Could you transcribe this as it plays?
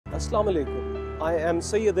Assalamu alaikum. I am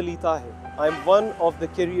Syed Tahir. I am one of the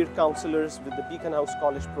career counselors with the Beaconhouse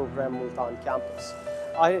College program Multan campus.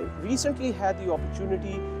 I recently had the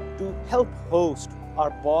opportunity to help host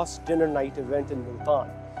our BOSS dinner night event in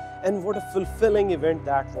Multan. And what a fulfilling event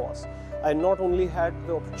that was. I not only had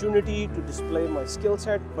the opportunity to display my skill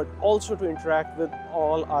set, but also to interact with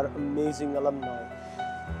all our amazing alumni.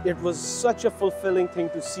 It was such a fulfilling thing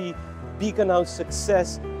to see Beaconhouse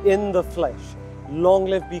success in the flesh. Long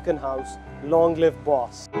live Beaconhouse, long live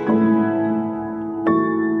BOSS.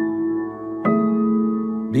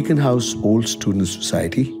 Beaconhouse Old Student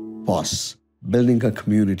Society, BOSS, building a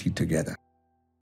community together.